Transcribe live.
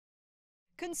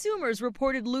Consumers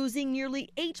reported losing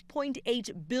nearly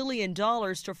 $8.8 billion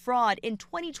to fraud in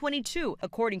 2022,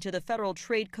 according to the Federal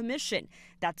Trade Commission.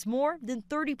 That's more than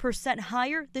 30%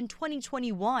 higher than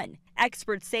 2021.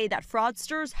 Experts say that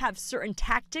fraudsters have certain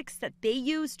tactics that they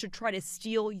use to try to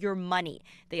steal your money.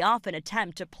 They often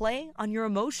attempt to play on your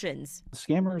emotions.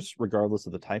 Scammers, regardless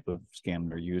of the type of scam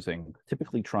they're using,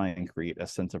 typically try and create a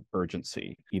sense of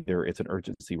urgency. Either it's an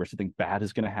urgency where something bad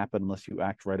is going to happen unless you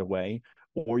act right away,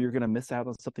 or you're going to miss out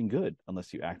on something good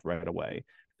unless you act right away.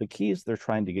 The key is they're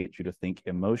trying to get you to think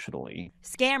emotionally.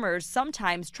 Scammers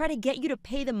sometimes try to get you to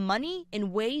pay them money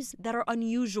in ways that are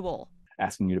unusual.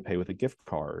 Asking you to pay with a gift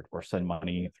card or send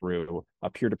money through a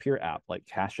peer-to-peer app like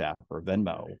Cash App or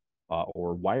Venmo,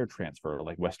 or wire transfer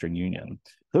like Western Union.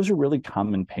 Those are really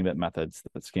common payment methods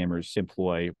that scammers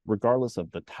employ, regardless of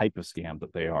the type of scam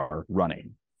that they are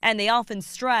running. And they often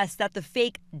stress that the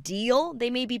fake deal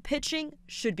they may be pitching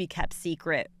should be kept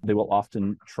secret. They will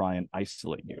often try and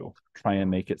isolate you, try and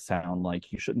make it sound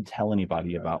like you shouldn't tell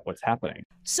anybody about what's happening.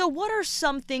 So what are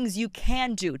some things you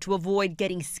can do to avoid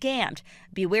getting scammed?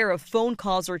 Beware of phone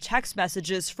calls or text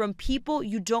messages from people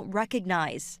you don't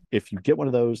recognize. If you get one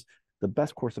of those, the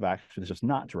best course of action is just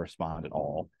not to respond at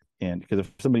all. And because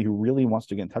if somebody who really wants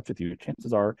to get in touch with you,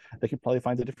 chances are they can probably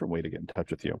find a different way to get in touch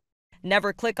with you.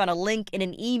 Never click on a link in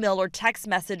an email or text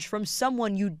message from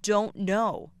someone you don't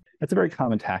know. That's a very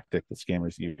common tactic that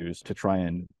scammers use to try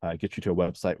and get you to a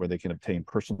website where they can obtain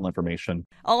personal information.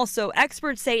 Also,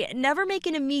 experts say never make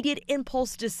an immediate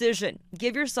impulse decision.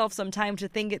 Give yourself some time to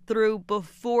think it through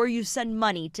before you send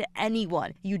money to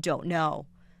anyone you don't know.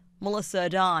 Melissa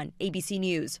Adon, ABC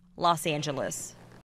News, Los Angeles.